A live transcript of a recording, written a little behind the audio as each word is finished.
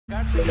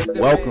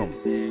Welcome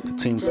to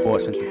Teem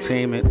Sports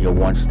Entertainment, your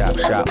one-stop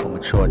shop for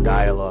mature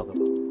dialogue.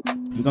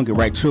 We're going to get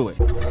right to it.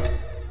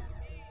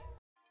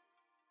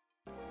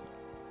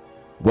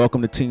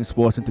 Welcome to Teem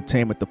Sports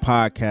Entertainment, the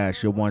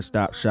podcast, your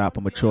one-stop shop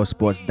for mature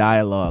sports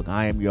dialogue.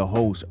 I am your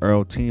host,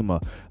 Earl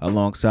Teemer,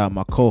 alongside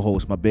my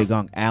co-host, my big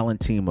uncle, Alan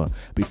Teemer.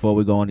 Before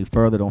we go any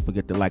further, don't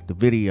forget to like the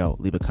video,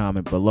 leave a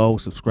comment below,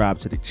 subscribe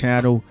to the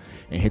channel,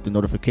 and hit the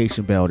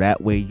notification bell.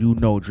 That way you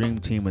know Dream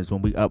Teamers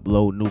when we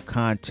upload new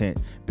content.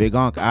 Big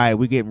uncle, all right,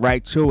 we getting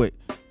right to it.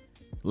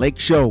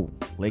 Lakeshow,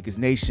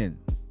 Lakersnation,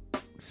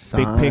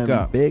 big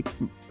pickup. Big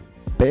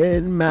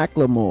Ben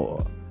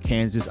McLemore.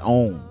 Kansas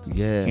own.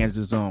 Yeah.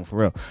 Kansas own, for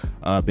real.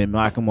 Ben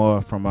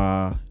McLemore from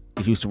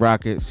the Houston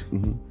Rockets.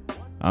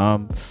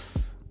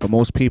 For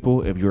most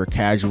people, if you're a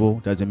casual,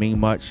 doesn't mean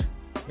much.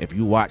 If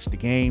you watch the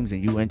games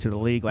and you enter the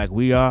league like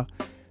we are,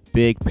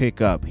 big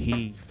pickup.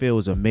 He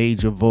fills a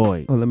major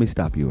void. Oh, let me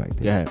stop you right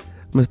there. Yeah.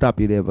 I'm going to stop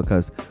you there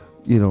because,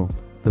 you know,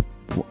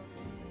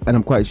 and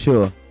I'm quite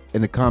sure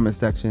in the comment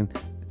section,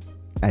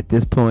 at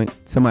this point,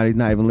 somebody's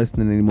not even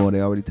listening anymore.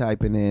 They're already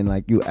typing in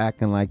like you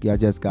acting like y'all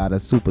just got a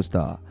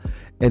superstar.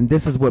 And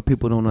this is what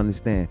people don't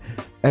understand.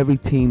 Every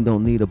team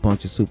don't need a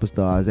bunch of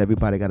superstars.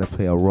 Everybody got to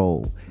play a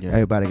role. Yeah.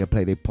 Everybody got to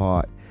play their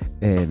part.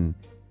 And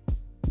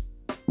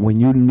when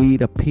you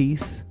need a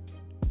piece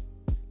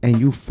and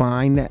you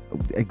find that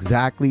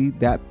exactly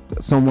that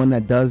someone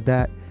that does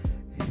that,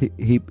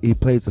 he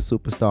plays a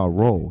superstar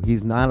role.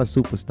 He's not a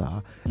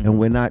superstar, and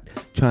we're not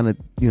trying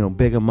to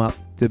big him up.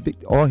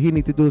 All he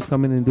needs to do is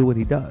come in and do what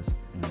he does,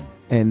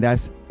 and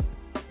that's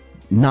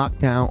knock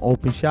down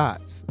open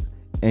shots,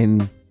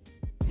 and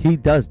he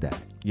does that.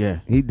 Yeah,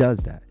 he does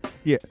that.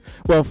 Yeah.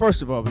 Well,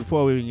 first of all,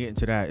 before we even get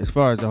into that, as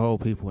far as the whole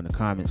people in the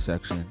comment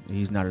section,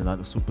 he's not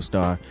another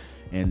superstar,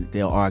 and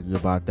they'll argue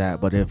about that.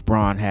 But if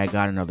Bron had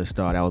got another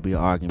star, that would be an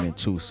argument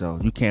too. So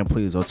you can't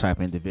please those type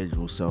of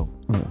individuals. So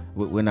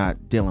we're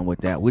not dealing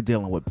with that. We're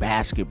dealing with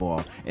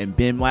basketball. And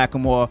Ben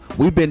McLemore,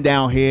 we've been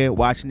down here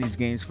watching these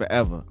games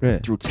forever. Yeah.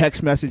 Through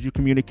text message, you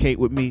communicate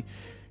with me.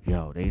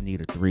 Yo, they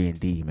need a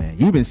 3-and-D, man.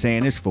 You've been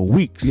saying this for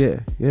weeks. Yeah.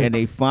 And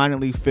they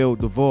finally filled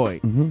the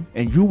void.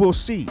 And you will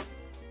see.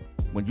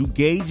 When you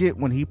gauge it,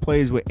 when he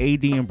plays with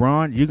AD and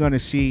Bron, you're going to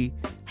see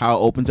how it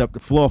opens up the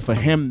floor for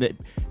him.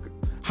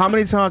 How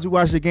many times we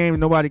watch the game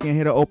and nobody can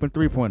hit an open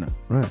three-pointer?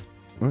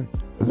 Right.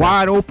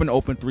 Wide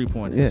open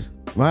three-pointers.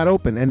 Yeah, wide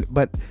open.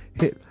 But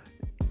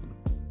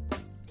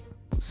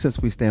since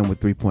we stand with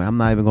 3-point, I'm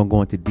not even going to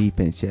go into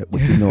defense yet,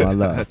 which I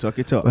love. Talk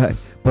your talk. Right.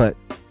 But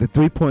the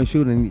 3-point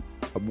shooting,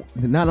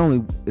 not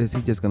only is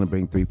he just going to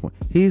bring 3-point,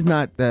 he's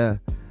not that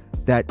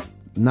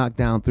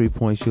knockdown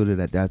 3-point shooter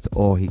that's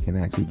all he can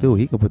actually do.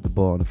 He can put the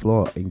ball on the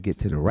floor and get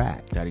to the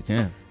rack. That he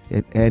can.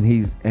 And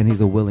he's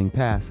a willing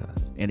passer.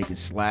 And he can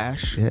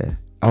slash. Yeah.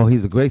 Oh,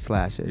 he's a great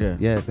slasher. Yeah.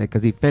 Yes,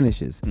 because he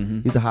finishes.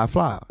 He's a high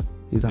flyer.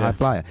 He's a high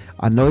flyer.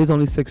 I know he's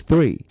only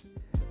 6'3",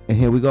 and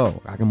here we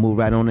go. I can move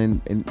right on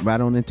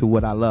into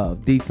what I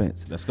love,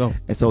 defense. Let's go.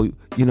 And so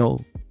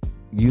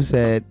you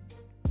said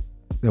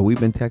that we've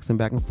been texting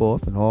back and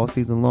forth, and all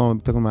season long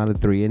we're talking about a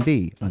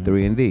 3-and-D, a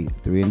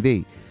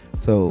 3-and-D.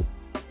 So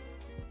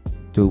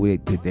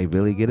did they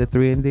really get a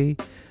 3-and-D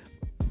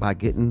by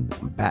getting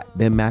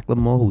Ben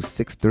McLemore, who's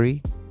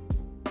 6'3"?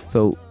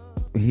 So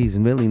he's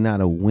really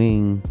not a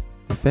wing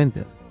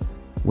defender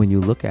when you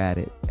look at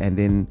it. And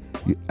then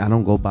I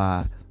don't go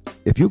by,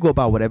 if you go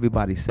by what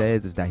everybody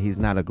says, is that he's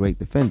not a great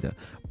defender.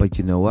 But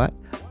you know what?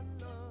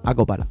 I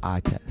go by the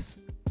eye test.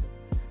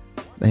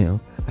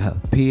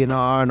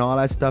 P&R and all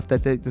that stuff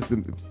that they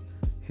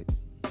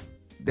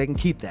can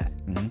keep that.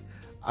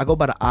 I go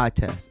by the eye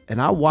test,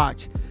 and I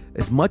watched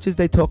as much as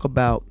they talk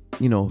about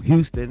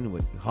Houston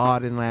with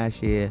Harden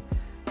last year,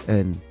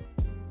 and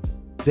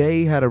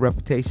they had a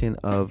reputation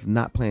of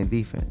not playing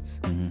defense.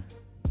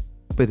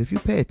 But if you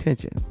pay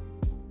attention,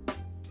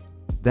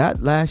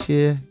 that last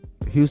year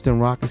Houston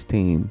Rockets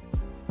team,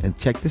 and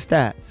check the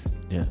stats,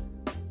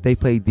 they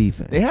played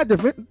defense. They had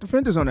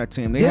defenders on that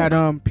team. They had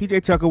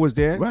PJ Tucker was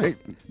there. Right.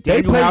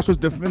 Daniel House was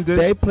defenders.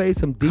 They played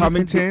some decent.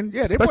 Covington.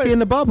 Yeah, especially in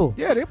the bubble.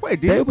 Yeah, they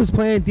played defense. They was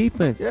playing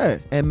defense. Yeah.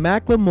 And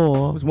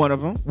McLemore was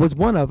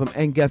one of them.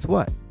 And guess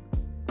what?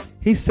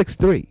 He's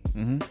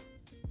 6'3".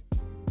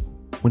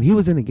 When he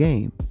was in the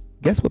game,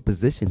 guess what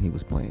position he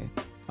was playing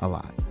a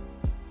lot?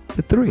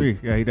 The 3.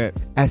 Yeah, he did.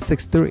 At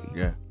 6'3".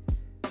 Yeah.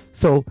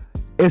 So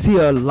is he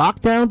a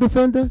lockdown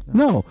defender?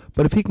 No.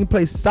 But if he can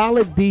play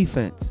solid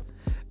defense,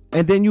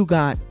 and then you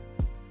got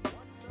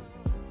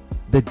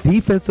the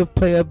defensive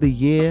player of the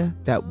year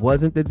that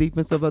wasn't the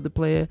defensive of the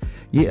player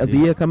of the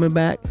year coming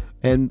back,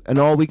 and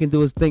all we can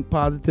do is think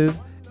positive,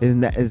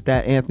 is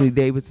that Anthony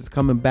Davis is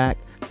coming back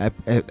at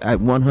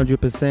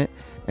 100%,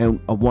 and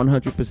a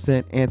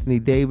 100% Anthony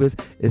Davis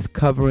is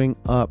covering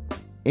up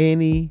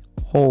any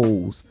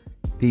holes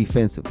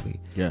defensively.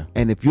 Yeah.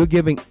 And if you're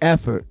giving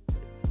effort,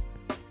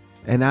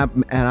 and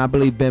I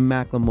believe Ben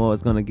McLemore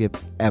is going to give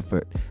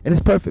effort, and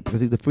it's perfect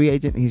because he's a free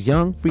agent. He's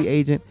young, free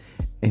agent,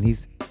 and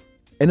he's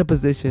in a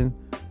position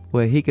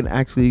where he can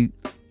actually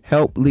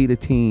help lead a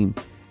team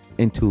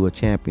into a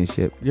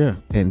championship. Yeah.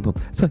 And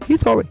so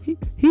he's already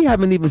he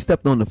haven't even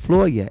stepped on the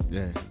floor yet.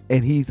 Yeah.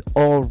 And he's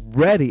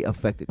already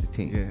affected the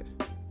team. Yeah.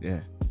 Yeah.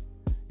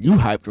 You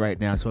hyped right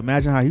now, so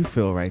imagine how you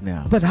feel right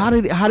now. But how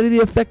did he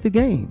affect the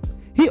game?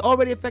 He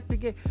already affected the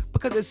game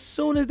because as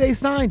soon as they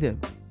signed him,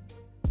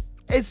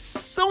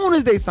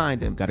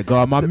 Gotta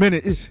guard my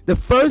minutes. The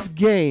first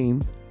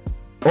game,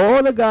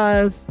 all the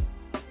guys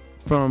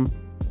from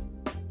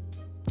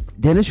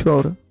Dennis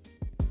Schroder,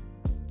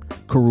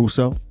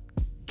 Caruso,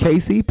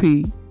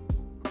 KCP,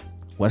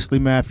 Wesley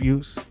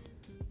Matthews,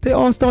 they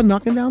all start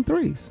knocking down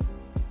threes.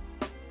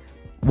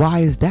 Why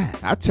is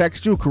that? I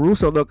text you,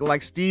 Caruso looked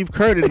like Steve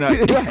Kerr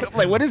tonight. I'm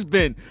like, what has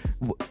been?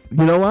 You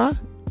know why?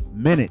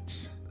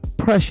 Minutes.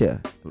 Pressure.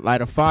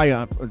 Light a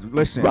fire.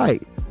 Listen.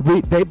 Right.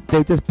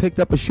 They just picked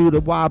up a shooter.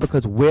 Why?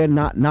 Because we're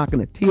not knocking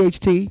it.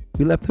 THT,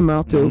 we left him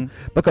out too.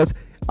 Because,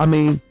 I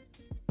mean,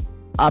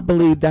 I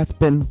believe that's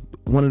been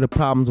one of the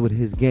problems with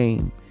his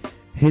game.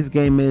 His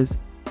game is,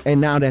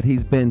 and now that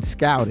he's been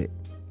scouted,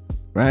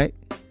 right?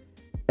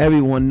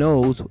 Everyone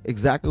knows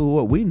exactly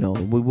what we know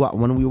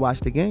when we watch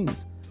the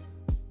games.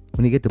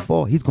 When he get the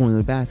ball, he's going to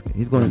the basket.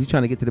 He's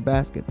trying to get to the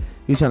basket.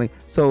 He's trying to.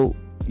 So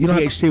you know,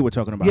 THT we're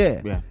talking about.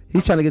 Yeah.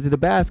 He's trying to get to the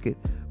basket,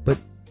 but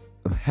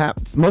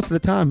most of the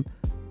time,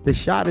 the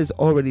shot is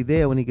already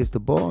there when he gets the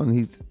ball, and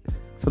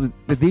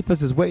the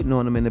defense is waiting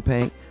on him in the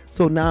paint.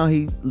 So now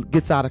he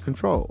gets out of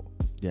control.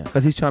 Yeah.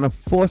 Because he's trying to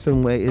force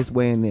his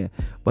way in there.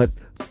 But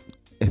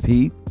if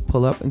he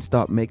pull up and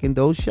start making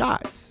those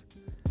shots,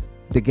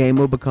 the game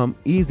will become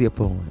easier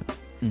for him.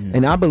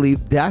 And I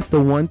believe that's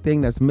the one thing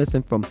that's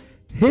missing from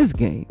his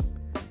game,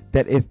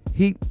 that if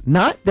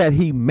not that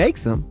he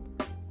makes them,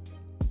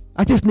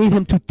 I just need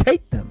him to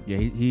take them. Yeah,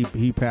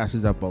 he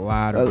passes up a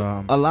lot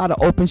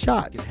of open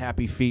shots.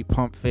 Happy feet,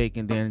 pump fake,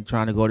 and then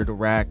trying to go to the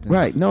rack.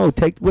 Right. No,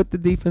 take what the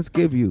defense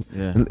give you,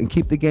 and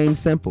keep the game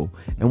simple.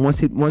 And once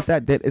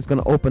that it's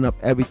going to open up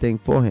everything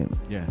for him.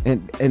 Yeah.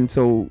 And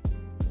so,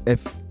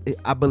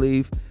 I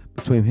believe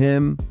between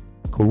him,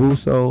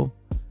 Caruso,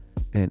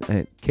 and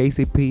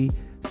KCP,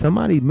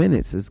 somebody's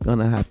minutes is going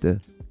to have to.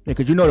 Yeah,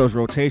 because you know those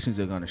rotations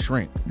are going to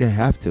shrink. They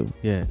have to.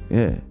 Yeah.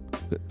 Yeah.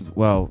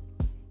 Well,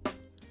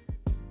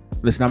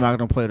 listen, I'm not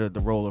going to play the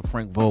role of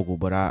Frank Vogel,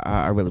 but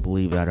I really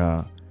believe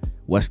that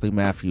Wesley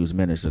Matthews'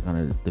 minutes are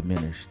going to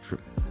diminish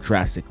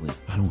drastically.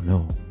 I don't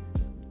know.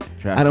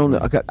 I don't know.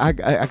 I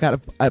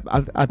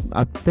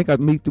think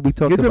we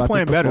talked about. He's been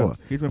playing better.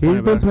 He's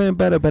been playing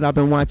better, but I've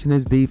been watching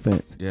his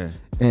defense. Yeah.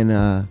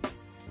 And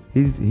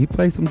he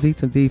plays some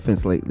decent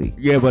defense lately.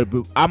 Yeah, but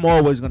I'm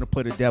always going to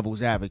play the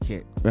devil's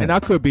advocate. Right. And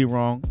I could be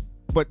wrong,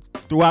 but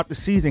throughout the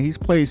season, he's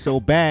played so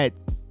bad,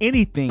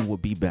 anything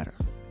would be better.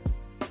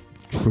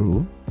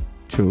 True.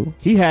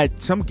 He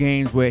had some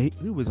games where he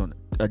was on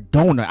a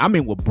donut. I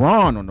mean, with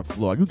Braun on the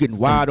floor. You getting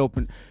wide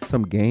open.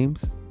 Some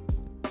games?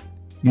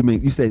 You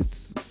mean, you said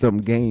some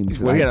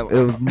games. Well, it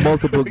was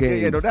multiple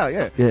games. Yeah, no doubt,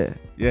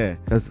 yeah.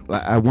 Because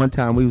at one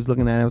time we was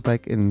looking at it, was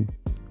like in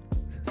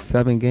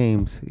 7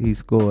 games, he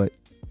scored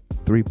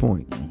 3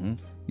 points.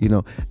 You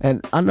know,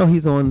 and I know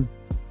he's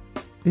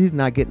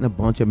not getting a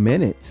bunch of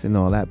minutes and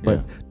all that,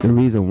 but the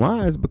reason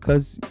why is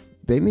because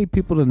they need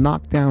people to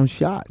knock down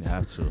shots.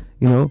 Absolutely.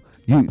 You know,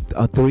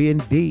 a 3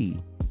 and D,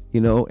 you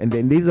know, and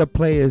then these are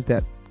players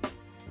that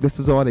this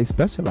is all they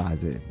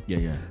specialize in.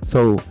 Yeah.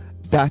 So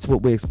that's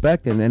what we're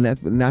expecting, and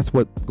that's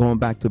what, going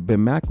back to Ben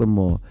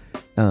McLemore,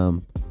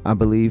 I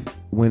believe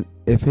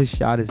if his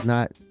shot is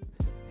not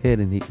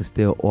hitting, he can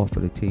still offer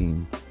the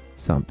team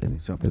something.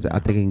 Because I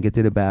think he can get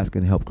to the basket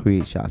and help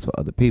create shots for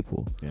other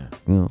people. Yeah.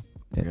 You know.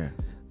 Yeah.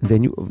 And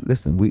then you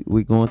listen.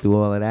 We going through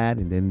all of that,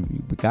 and then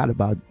we forgot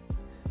about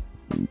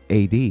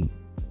AD. Yeah.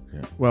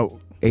 Well,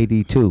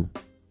 AD 2.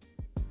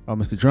 Oh,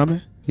 Mr.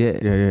 Drummond.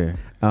 Yeah.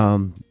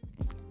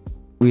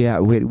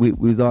 We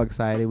was all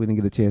excited. We didn't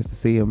get a chance to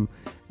see him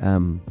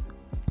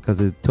because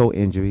of his toe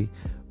injury,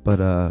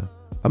 but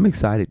I'm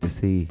excited to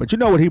see. But you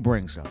know what he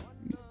brings, though.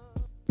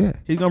 Yeah,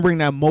 he's gonna bring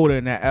that motor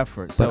and that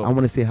effort. But I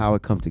want to see how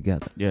it come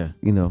together. Yeah,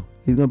 you know,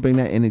 he's gonna bring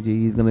that energy.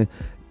 He's gonna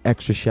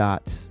extra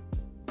shots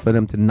for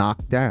them to knock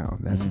down.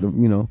 That's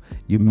you know,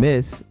 you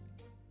miss,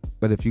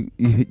 but if you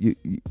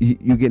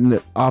get in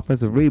the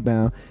offensive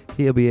rebound,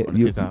 he'll be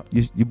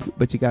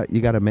but you got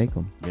to make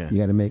them. Yeah, you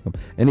got to make them.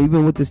 And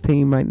even with this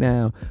team right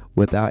now,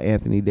 without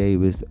Anthony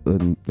Davis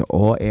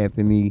or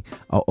Anthony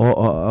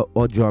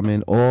or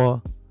Drummond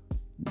or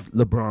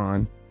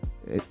LeBron.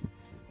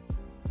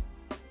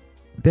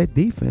 That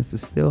defense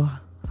is still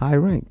high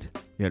ranked.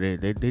 Yeah,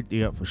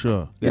 they up for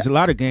sure. There's a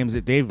lot of games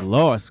that they've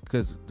lost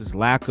because there's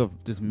lack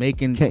of just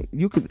making.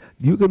 You can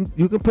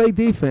play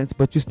defense,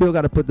 but you still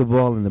got to put the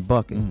ball in the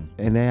bucket,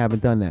 and they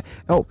haven't done that.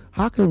 Oh,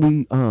 how can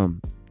we?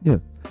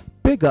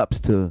 Big ups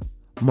to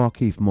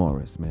Markieff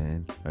Morris,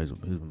 man. He's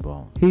been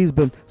balling. He's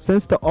been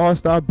since the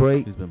All-Star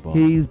break.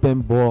 He's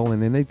been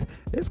balling, and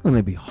it's going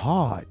to be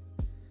hard.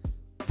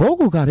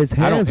 Vogel got his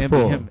hands full. I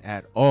don't envy him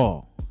at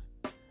all.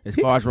 As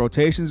far as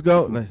rotations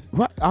go,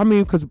 right? I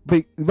mean, because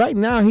right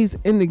now he's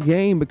in the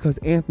game because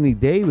Anthony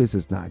Davis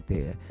is not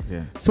there.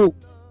 Yeah. So,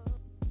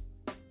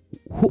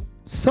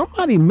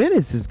 somebody's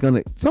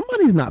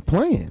not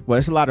playing. Well,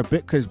 it's a lot of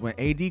bit because when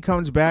AD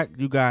comes back,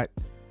 you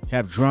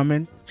have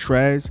Drummond,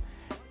 Trez,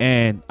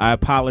 and I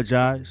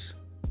apologize,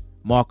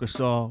 Marc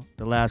Gasol.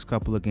 The last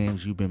couple of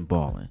games you've been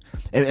balling,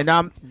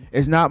 and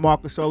it's not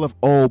Marc Gasol of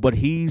old, but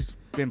he's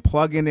been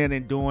plugging in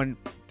and doing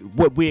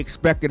what we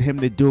expected him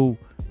to do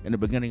in the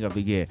beginning of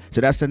the year.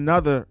 So that's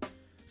another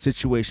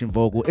situation,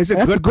 Vogel. It's a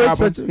good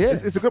problem.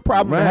 It's a good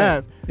problem to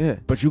have. Yeah.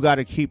 But you got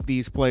to keep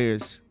these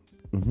players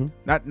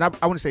not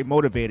I wouldn't say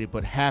motivated,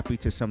 but happy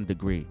to some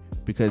degree,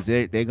 because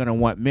they're gonna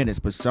want minutes.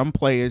 But some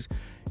players,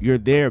 you're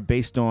there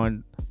based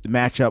on the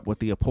matchup with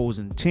the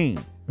opposing team.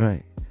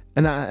 Right.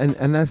 And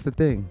that's the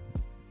thing.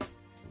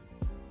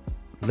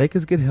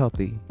 Lakers get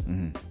healthy.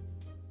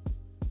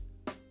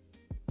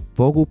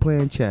 Vogel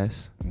playing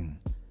chess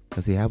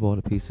because he have all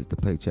the pieces to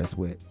play chess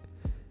with.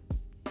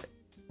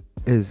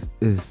 Is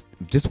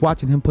just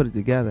watching him put it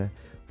together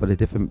for the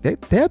different.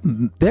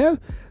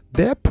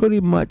 They're pretty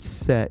much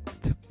set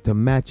to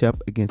match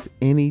up against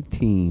any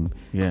team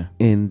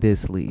in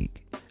this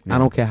league. I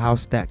don't care how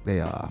stacked they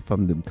are,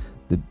 from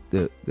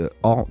the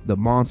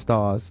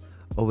Monstars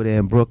over there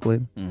in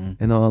Brooklyn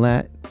and all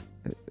that.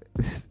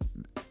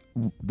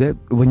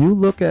 When you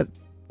look at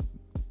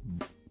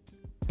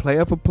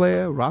player for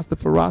player, roster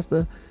for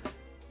roster,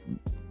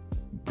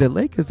 the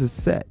Lakers is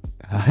set.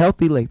 A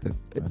healthy Lakers.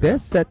 They're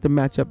set to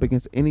match up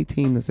against any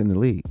team that's in the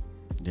league.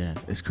 Yeah,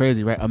 it's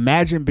crazy, right?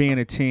 Imagine being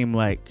a team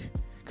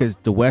because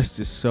the West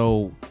is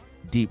so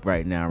deep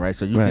right now, right?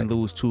 So you can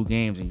lose 2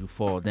 games and you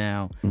fall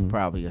down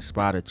probably a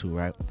spot or 2,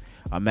 right?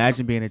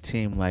 Imagine being a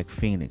team like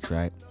Phoenix,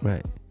 right?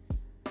 Right.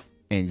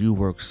 And you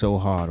work so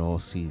hard all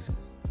season,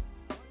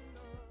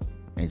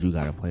 and you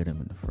got to play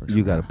them in the first round.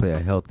 You got to play a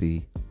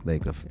healthy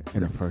Laker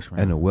in the first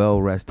round. And a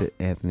well-rested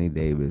Anthony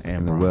Davis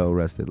and a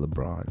well-rested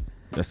LeBron.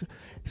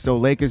 So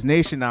Lakers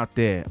Nation out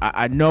there,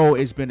 I know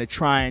it's been a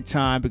trying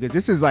time because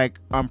this is like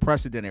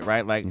unprecedented,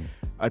 right? Like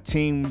a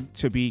team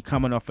to be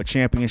coming off a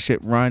championship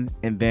run,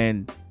 and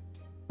then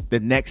the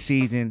next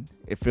season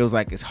it feels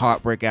like it's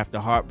heartbreak after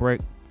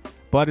heartbreak.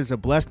 But it's a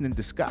blessing in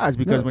disguise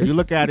because when you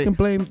look at you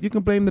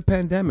can blame the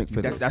pandemic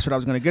for this. That's what I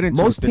was going to get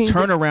into. The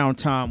turnaround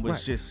time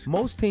was just.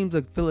 Most teams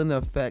are feeling the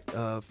effect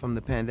from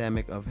the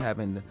pandemic of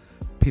having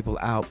people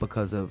out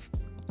because of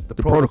the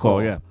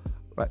protocol. Yeah.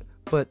 Right,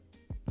 but.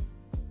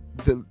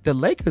 The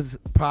Lakers'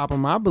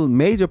 problem, I believe,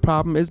 major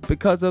problem, is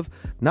because of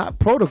not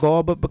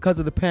protocol, but because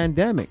of the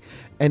pandemic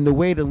and the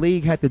way the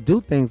league had to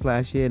do things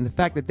last year, and the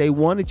fact that they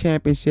won a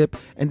championship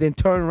and then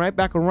turn right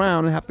back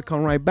around and have to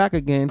come right back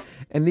again.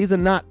 And these are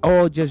not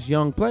all just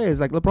young players.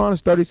 Like LeBron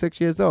is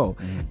 36 years old,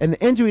 and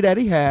the injury that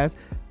he has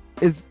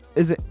it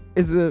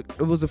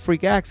was a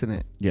freak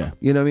accident. Yeah,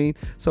 you know what I mean.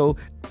 So,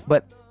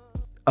 but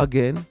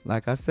again,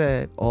 like I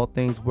said, all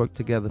things work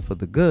together for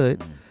the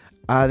good.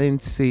 I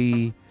didn't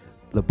see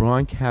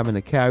LeBron having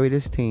to carry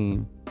this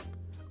team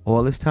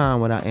all this time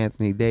without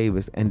Anthony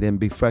Davis and then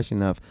be fresh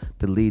enough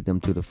to lead them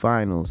to the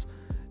finals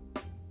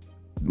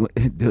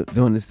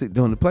during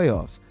the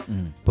playoffs.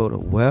 But a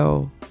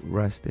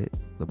well-rested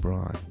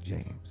LeBron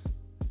James.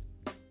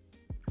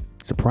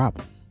 It's a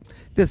problem.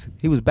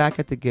 He was back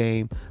at the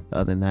game the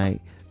other night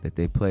that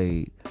they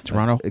played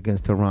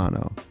against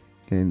Toronto.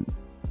 And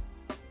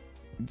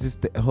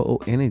just the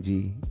whole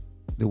energy,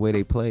 the way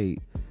they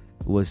played,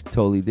 was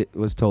totally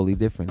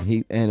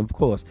different. And of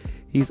course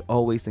he's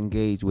always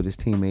engaged with his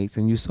teammates,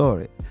 and you saw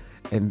it.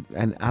 And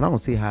I don't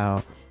see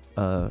how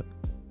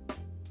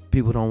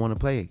people don't want to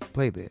play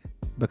there,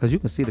 because you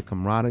can see the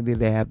camaraderie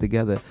they have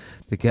together,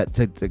 the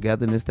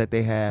togetherness that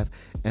they have,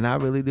 and I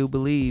really do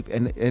believe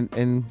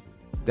and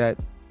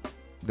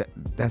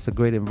that's a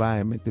great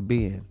environment to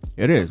be in.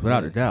 It is,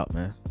 without a doubt,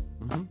 man.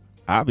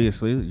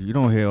 Obviously, you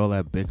don't hear all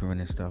that bickering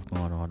and stuff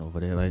going on over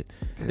there. Like,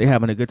 they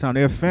having a good time.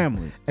 They're a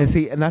family. And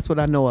that's what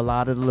I know. A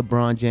lot of the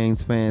LeBron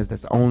James fans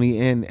that's only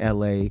in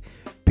LA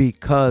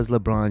because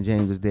LeBron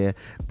James is there.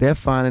 They're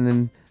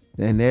finding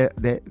and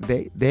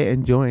they're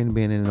enjoying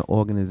being in an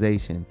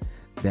organization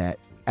that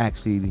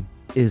actually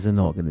is an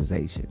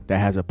organization that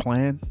has a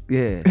plan.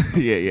 Yeah,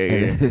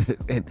 yeah.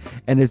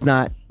 And it's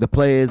not the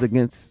players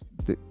against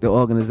the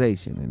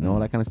organization and all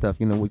that kind of stuff.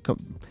 You know,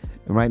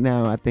 right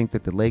now, I think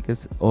that the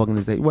Lakers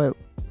organization,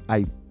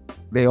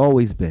 they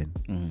always been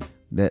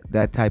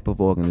that type of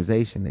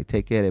organization. They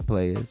take care of their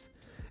players,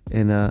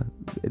 and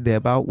they're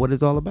about what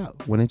it's all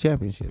about, winning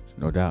championships.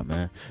 No doubt,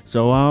 man.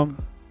 So,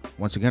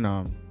 once again,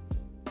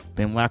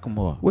 Ben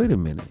McLemore. Wait a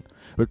minute.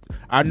 But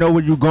I know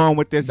where you're going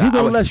with this. You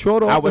gonna let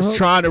Schroder off I was the hook?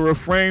 trying to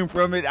refrain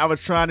from it. I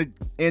was trying to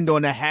end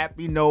on a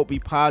happy note, be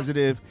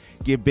positive,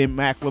 give Ben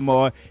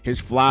McLemore his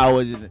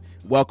flowers, and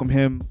welcome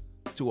him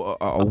to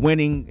a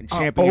winning and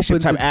championship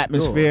type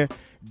atmosphere. Door.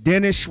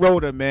 Dennis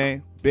Schroder,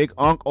 man. Big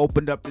Unc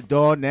opened up the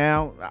door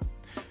now.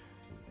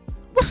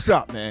 What's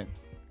up, man?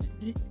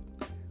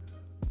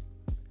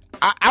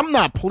 I'm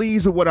not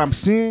pleased with what I'm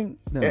seeing.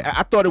 No.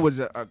 I thought it was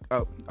a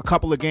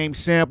couple of games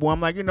sample. I'm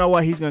like, you know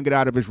what? He's gonna get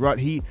out of his rut.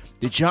 The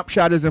jump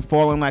shot isn't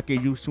falling like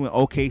it used to in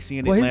OKC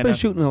and Atlanta. He's been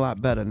shooting a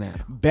lot better now.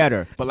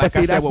 Better, but like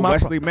I said with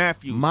Wesley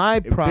Matthews,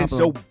 my problem, it's been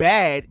so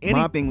bad.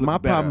 Anything looks better. My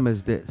problem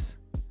is this,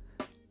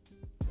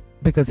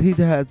 because he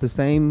has the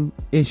same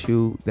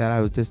issue that I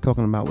was just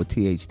talking about with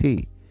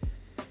THT.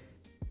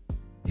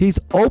 He's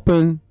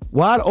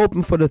wide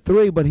open for the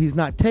three, but he's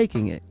not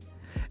taking it.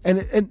 And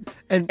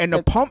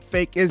the pump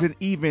fake isn't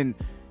even.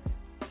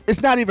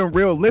 It's not even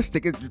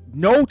realistic.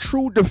 No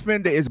true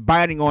defender is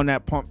biting on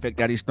that pump fake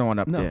that he's throwing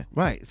up there.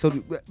 Right. So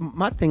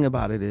my thing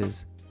about it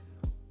is,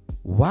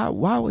 why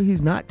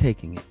he's not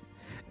taking it,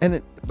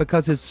 and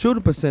because his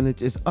shooting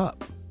percentage is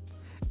up,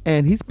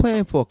 and he's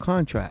playing for a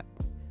contract.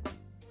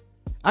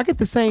 I get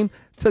the same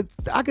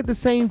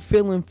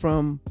feeling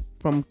from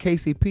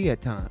KCP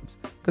at times,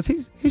 because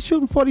he's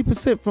shooting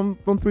 40% from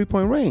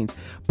 3-point range,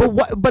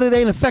 but it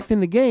ain't affecting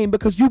the game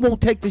because you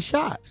won't take the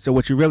shot. So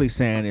what you're really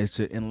saying is,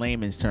 in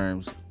layman's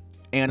terms,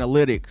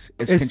 analytics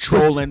is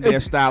controlling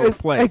their style of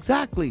play.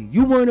 Exactly.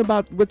 You worrying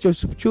about what your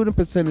shooting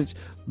percentage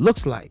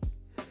looks like,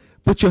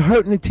 but you're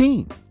hurting the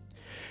team.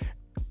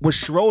 With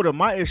Schroeder,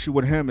 my issue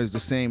with him is the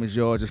same as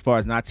yours as far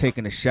as not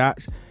taking the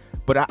shots,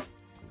 but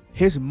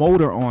his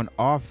motor on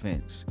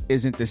offense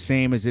isn't the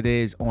same as it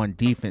is on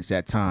defense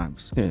at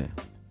times. Yeah.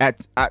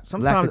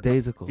 Sometimes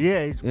lackadaisical.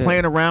 Yeah, he's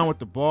playing around with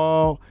the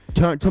ball.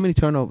 Too many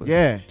turnovers.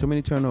 Yeah. Too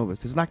many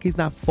turnovers. It's like he's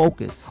not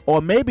focused.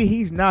 Or maybe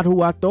he's not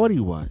who I thought he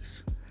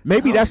was.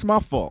 Maybe that's my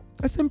fault.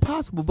 That's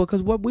impossible,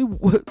 because what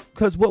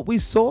we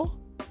saw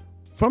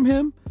from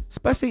him,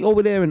 especially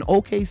over there in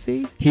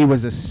OKC, he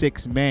was a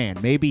sixth man.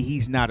 Maybe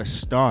he's not a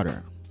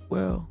starter.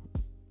 Well,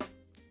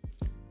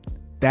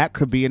 that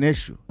could be an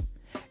issue.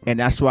 And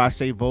that's why I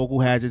say Vogel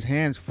has his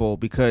hands full,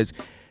 because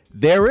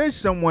there is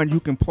someone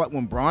you can play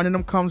when Braun and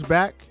them comes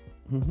back.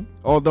 Mm-hmm.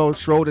 Although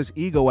Schroeder's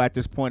ego at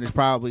this point is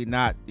probably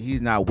not, he's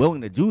not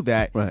willing to do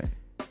that. Right.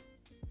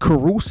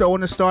 Caruso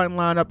in the starting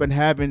lineup and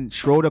having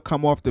Schroeder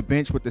come off the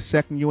bench with the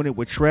second unit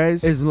with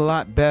Trez is a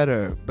lot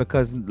better,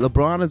 because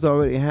LeBron is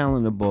already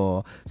handling the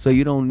ball, so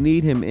you don't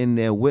need him in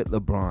there with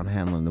LeBron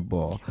handling the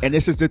ball. And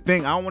this is the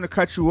thing. I don't want to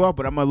cut you off,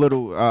 but I'm a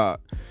little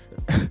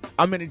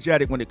I'm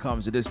energetic when it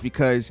comes to this,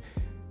 because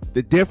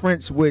the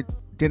difference with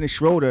Dennis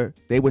Schroeder,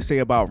 they would say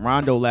about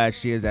Rondo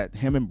last year, is that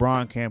him and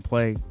Bron can't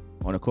play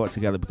on the court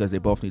together because they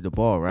both need the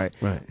ball, right?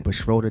 Right. But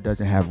Schroeder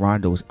doesn't have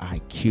Rondo's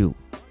IQ.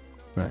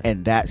 Right.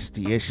 And that's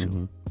the issue.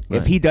 Mm-hmm. Right.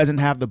 If he doesn't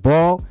have the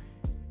ball,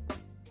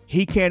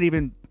 he can't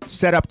even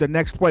set up the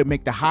next play,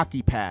 make the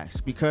hockey pass,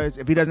 because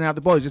if he doesn't have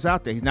the ball, he's just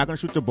out there. He's not going to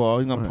shoot the ball.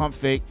 He's going to pump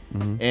fake,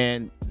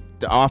 and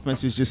the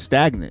offense is just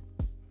stagnant.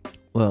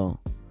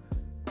 Well,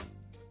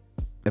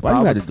 why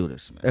you had to do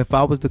this, man? If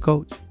I was the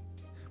coach,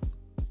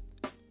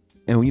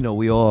 and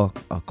we all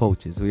are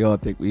coaches, we all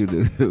think we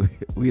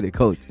the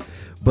coach,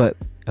 but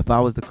if I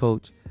was the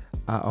coach,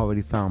 I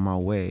already found my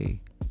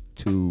way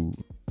to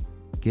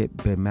get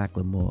Ben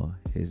McLemore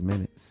his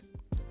minutes.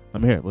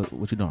 I'm here.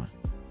 What you doing?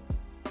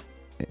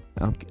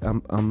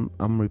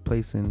 I'm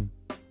replacing.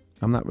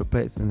 I'm not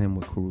replacing him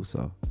with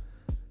Caruso.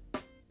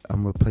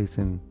 I'm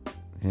replacing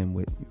him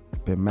with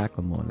Ben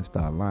McLemore in the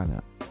starting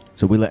lineup.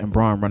 So we letting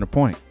Braun run the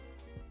point.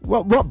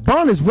 Well,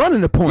 Braun is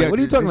running the point. What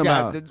are you talking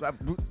about?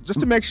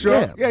 Just to make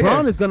sure.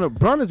 Braun is gonna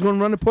run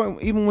the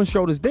point even when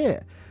Schroeder's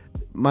there.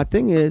 My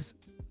thing is,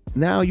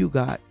 now you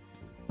got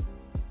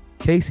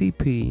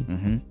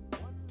KCP,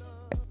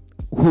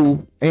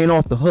 who ain't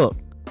off the hook,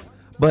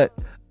 but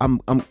I'm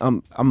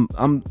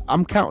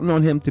counting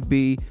on him to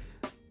be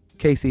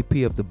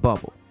KCP of the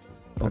bubble.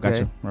 Okay? I got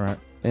you. All right.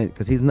 And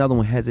because he's another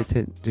one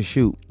hesitant to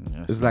shoot.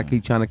 Yes, it's like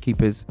he's trying to keep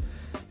his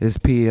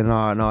P&R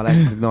and all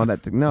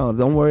that. No,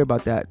 don't worry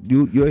about that.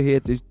 You're here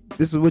to.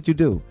 This is what you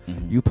do.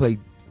 Mm-hmm. You play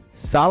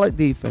solid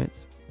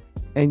defense,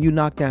 and you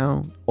knock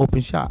down open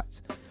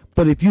shots.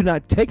 But if you're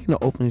not taking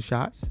the open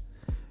shots,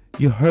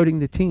 you're hurting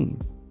the team.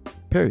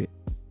 Period.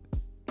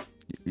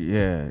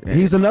 Yeah.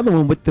 He's another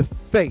one with the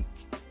fake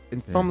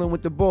and fumbling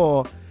with the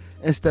ball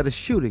instead of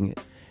shooting it.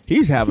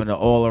 He's having an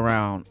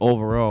all-around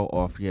overall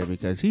off year,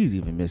 because he's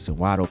even missing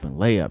wide-open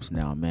layups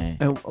now, man.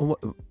 And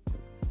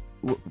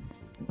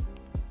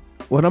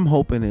what I'm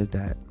hoping is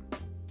that,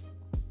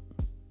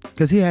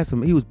 because he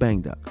was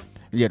banged up.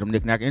 Yeah, them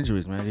knick-knack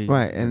injuries, man.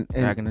 Right, and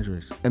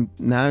injuries. And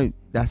now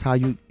that's how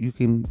you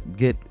can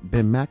get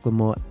Ben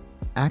McLemore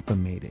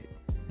acclimated.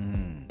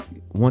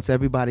 Once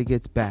everybody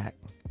gets back,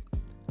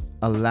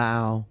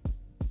 allow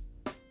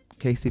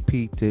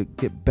KCP to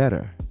get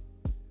better.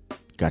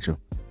 Got you.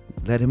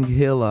 Let him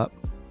heal up,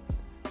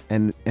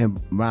 and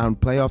around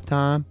playoff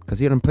time, because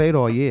he hasn't played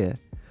all year.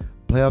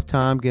 Playoff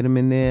time, get him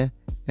in there,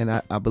 and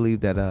I believe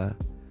that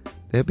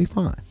they'll be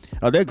fine.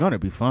 Oh, they're gonna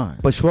be fine.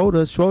 But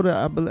Schroeder,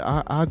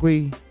 I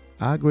agree.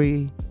 I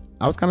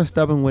was kind of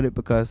stubborn with it,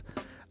 because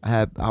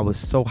I was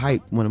so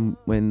hyped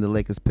when the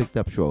Lakers picked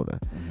up Schroeder,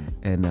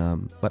 and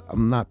but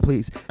I'm not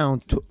pleased. Down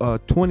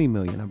 $20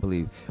 million, I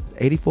believe,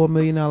 $84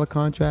 million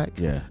contract.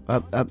 Yeah.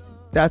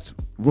 That's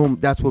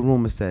what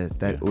rumor says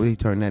that he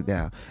turned that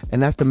down,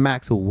 and that's the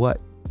max of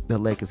what the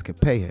Lakers could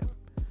pay him.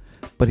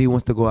 But he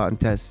wants to go out and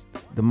test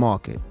the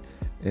market.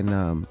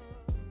 And,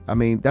 I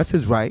mean, that's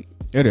his right.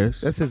 It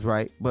is. That's his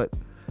right. But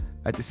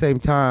at the same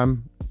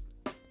time,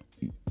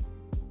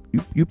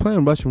 you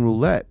playing Russian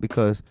roulette,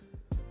 because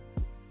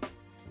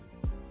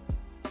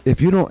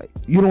if you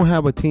don't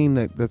have a team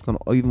that's going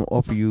to even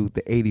offer you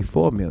the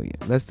 $84 million.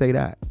 Let's say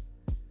that.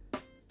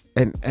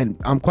 And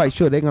I'm quite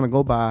sure they're going to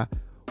go by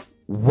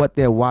what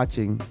they're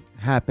watching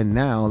happen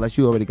now, unless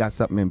you already got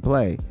something in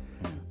play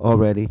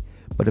already.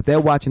 But if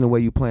they're watching the way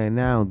you're playing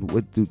now,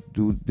 do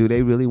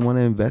they really want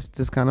to invest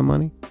this kind of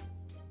money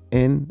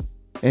in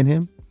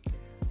him?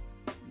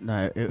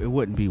 No, it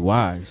wouldn't be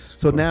wise.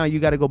 So now you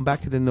got to go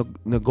back to the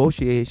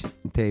negotiation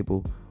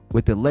table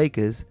with the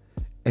Lakers,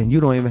 and you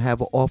don't even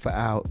have an offer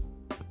out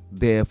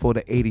there for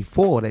the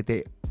 84 that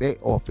they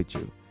offered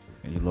you.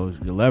 And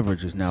your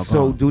leverage is now gone.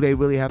 So do they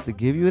really have to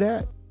give you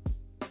that?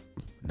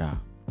 Nah.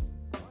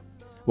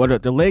 Well,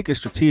 the Lakers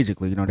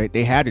strategically,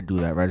 they had to do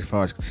that, right, as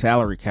far as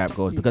salary cap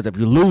goes, because if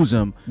you lose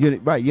him, you're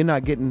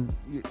not getting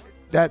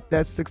that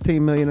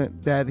 $16 million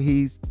that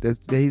he's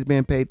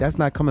being paid. That's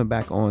not coming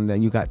back on.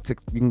 Then you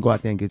can go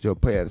out there and get your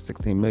player at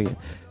 $16 million.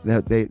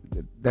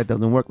 That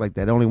doesn't work like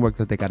that. It only works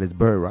because they got his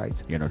bird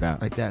rights. No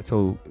doubt. Like that.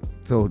 So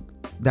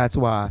that's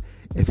why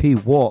if he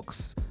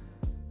walks,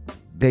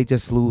 they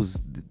just lose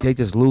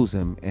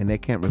him, and they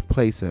can't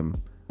replace him.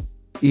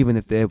 Even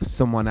if there was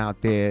someone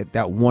out there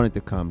that wanted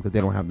to come, because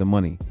they don't have the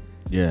money.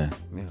 Yeah.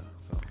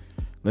 So.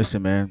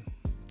 Listen, man,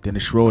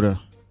 Dennis Schroder.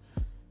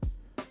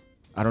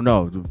 I don't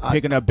know.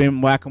 Picking up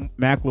Ben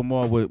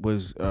McLemore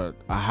was a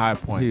high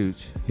point.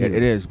 Huge. It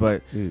is,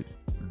 but huge.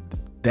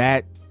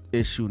 That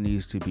issue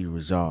needs to be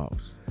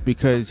resolved,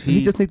 because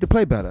he just needs to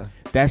play better.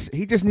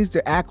 He just needs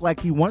to act like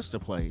he wants to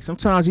play.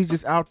 Sometimes he's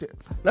just out there.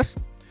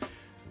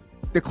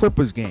 The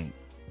Clippers game.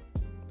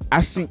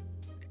 I think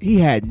he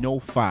had no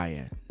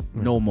fire.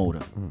 No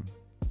motor.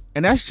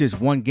 And that's just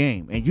one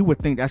game. And you would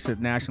think that's a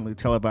nationally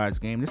televised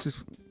game. This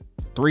is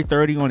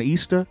 3:30 on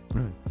Easter.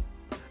 Right.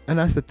 And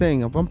that's the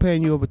thing. If I'm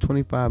paying you over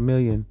 $25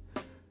 million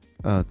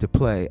to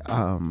play,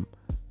 I'm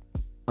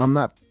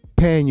not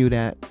paying you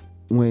that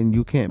when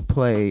you can't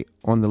play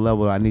on the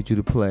level I need you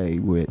to play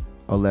with,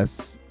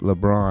 unless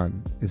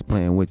LeBron is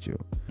playing with you.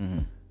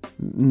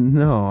 Mm-hmm.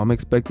 No, I'm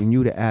expecting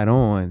you to add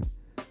on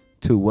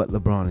to what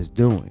LeBron is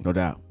doing. No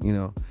doubt.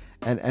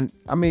 And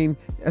I mean,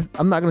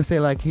 I'm not gonna say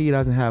like he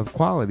doesn't have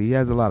quality. He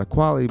has a lot of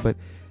quality, but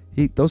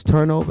those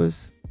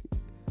turnovers,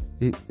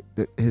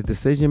 his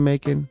decision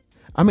making.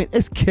 I mean,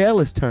 it's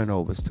careless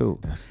turnovers too.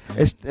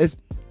 It's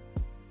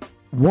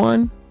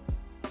one,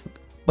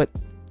 but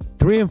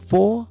 3 and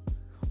 4.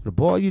 The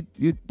ball you're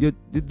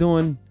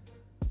doing,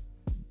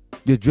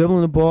 you're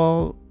dribbling the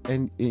ball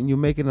and you're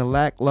making a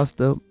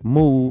lackluster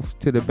move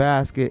to the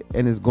basket,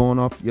 and it's going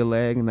off your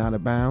leg and out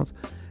of bounds.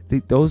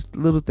 Those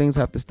little things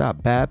have to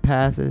stop. Bad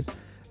passes,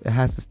 it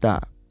has to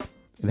stop.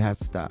 It has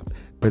to stop.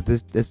 But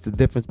that's the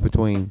difference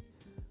between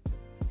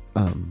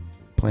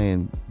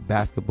playing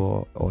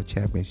basketball or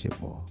championship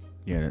ball.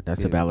 Yeah,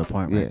 that's a valid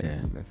point right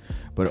there.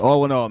 But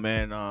all in all,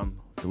 man,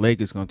 the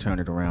Lakers going to turn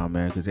it around,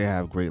 man, because they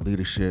have great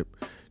leadership,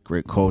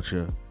 great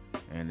culture,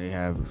 and they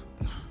have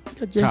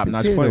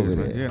top-notch players.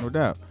 Right? Yeah, no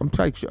doubt.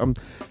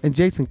 And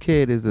Jason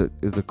Kidd is a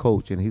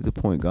coach, and he's a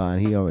point guard,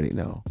 and he already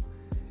know.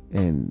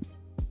 And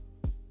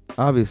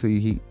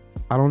obviously,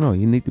 I don't know.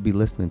 You need to be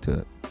listening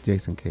to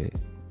Jason Kidd.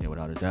 Yeah,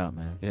 without a doubt,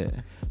 man. Yeah.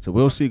 So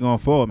we'll see going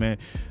forward, man.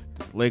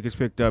 The Lakers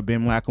picked up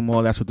Ben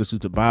McLemore. That's what this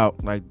is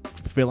about. Like,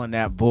 filling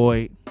that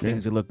void.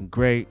 Things are looking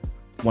great.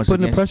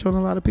 Putting the pressure on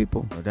a lot of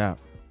people. No doubt.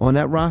 On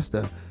that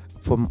roster,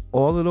 from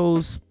all of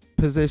those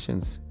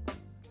positions,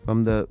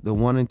 from the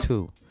 1 and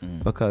 2.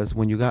 Because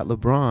when you got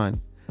LeBron,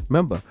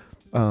 remember,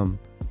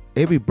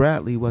 Avery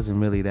Bradley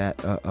wasn't really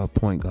that a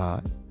point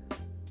guard.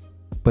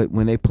 But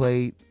when they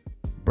played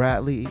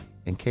Bradley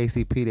and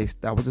KCP,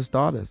 that was the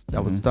starters.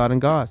 That was the starting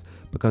guards,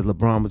 because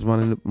LeBron was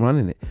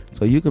running it.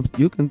 So you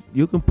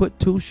can put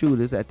 2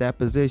 shooters at that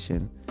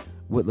position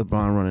with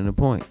LeBron running the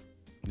point.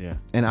 Yeah.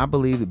 And I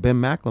believe that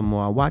Ben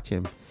McLemore, I watch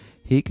him,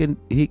 he could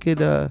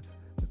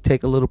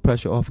take a little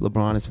pressure off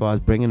LeBron as far as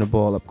bringing the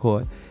ball up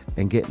court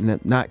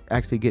and not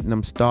actually getting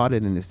them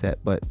started in the set,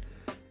 but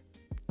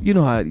you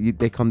know how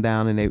they come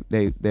down and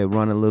they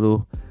run a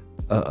little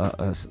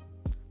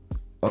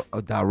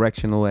a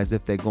directional, as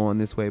if they're going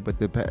this way, but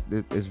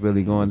it's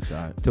really going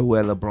to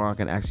where LeBron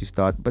can actually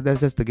start. But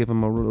that's just to give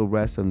him a little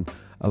rest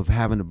of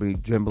having to be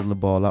dribbling the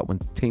ball up when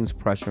teams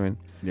pressuring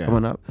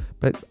coming up.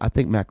 But I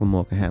think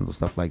McLemore can handle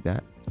stuff like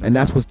that, and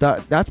that's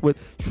what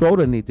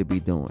Schroeder need to be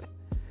doing.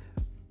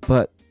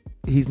 But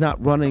he's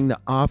not running the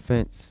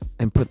offense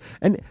and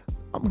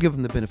I'm giving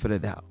him the benefit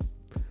of the doubt,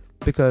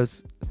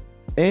 because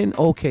in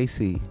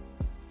OKC.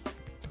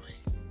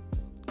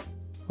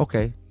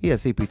 Okay, he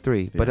has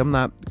CP3, but I'm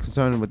not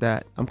concerned with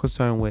that. I'm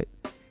concerned with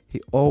he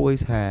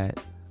always had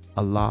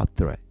a lob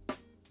threat.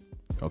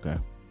 Okay.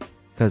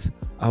 Because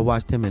I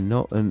watched him in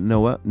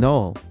Noel.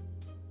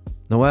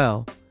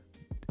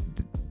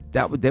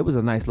 That was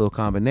a nice little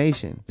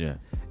combination. Yeah.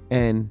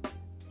 And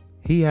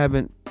he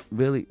haven't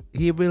really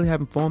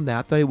haven't formed that.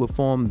 I thought he would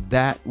form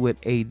that with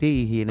AD.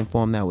 He didn't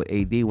form that with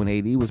AD when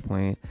AD was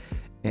playing,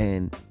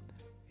 and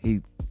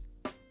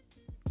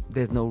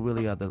there's no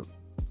really other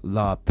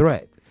lob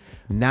threat.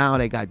 Now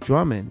they got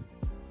Drummond.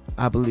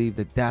 I believe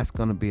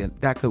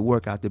that could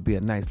work out to be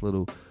a nice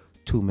little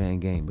 2-man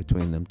game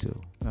between them two.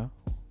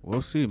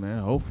 We'll see,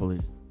 man.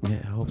 Hopefully. Yeah,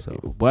 I hope so.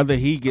 Whether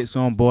he gets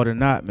on board or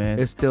not, man.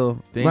 It's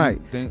still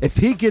right. If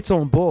he gets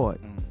on board,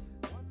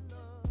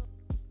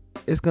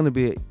 it's gonna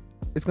be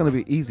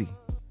easy.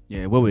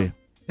 Yeah, it will be.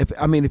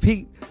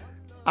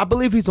 I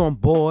believe he's on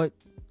board,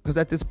 because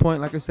at this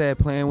point, like I said,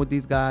 playing with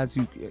these guys,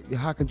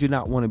 how could you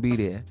not want to be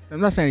there? I'm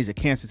not saying he's a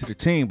cancer to the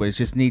team, but it's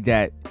just need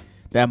that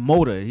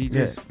motor. He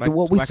just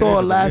what we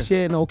saw last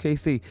year in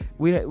OKC.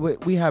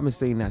 We haven't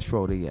seen that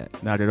Schroder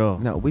yet. Not at all.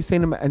 No, we've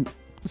seen him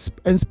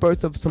in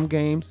spurts of some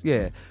games,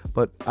 yeah.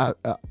 But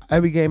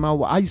every game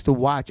I used to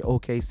watch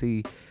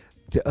OKC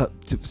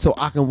so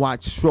I can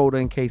watch Schroder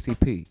and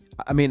KCP.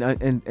 I mean,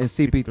 and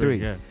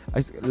CP3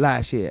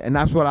 last year, and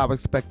that's what I was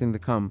expecting to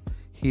come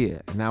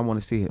here, and I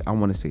want to see it.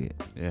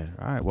 Yeah.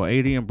 All right. Well,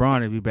 AD and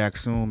Bron will be back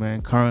soon,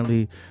 man.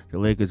 Currently, the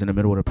Lakers in the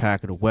middle of the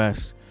pack of the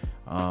West.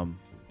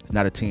 It's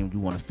not a team you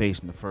want to face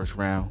in the first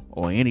round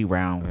or any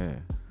round.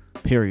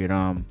 Yeah. Period.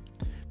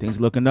 Things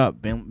looking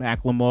up. Ben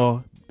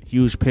McLemore,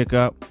 huge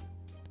pickup.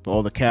 For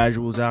all the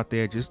casuals out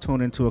there, just tune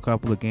into a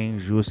couple of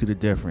games. You'll see the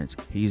difference.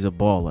 He's a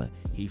baller.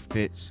 He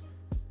fits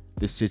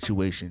the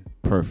situation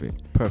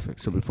perfect.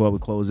 So before we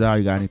close out,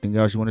 you got anything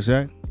else you want to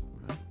say?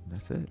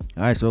 That's it.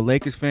 All right, so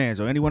Lakers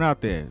fans or anyone out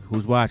there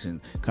who's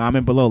watching,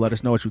 comment below. Let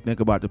us know what you think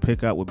about the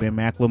pickup with Ben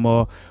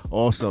McLemore.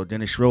 Also,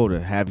 Dennis Schroder.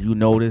 Have you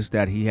noticed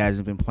that he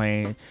hasn't been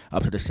playing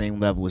up to the same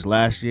level as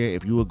last year?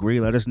 If you agree,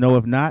 let us know.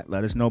 If not,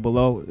 let us know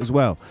below as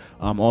well.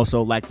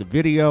 Also, like the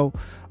video,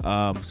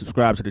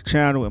 subscribe to the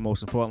channel, and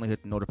most importantly,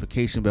 hit the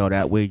notification bell.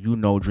 That way you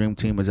know Dream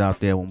Team is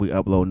out there when we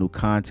upload new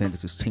content.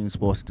 This is Teem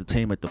Sports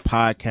Entertainment, the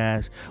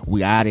podcast.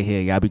 We out of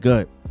here. Y'all be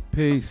good.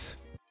 Peace.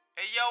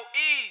 Hey, yo,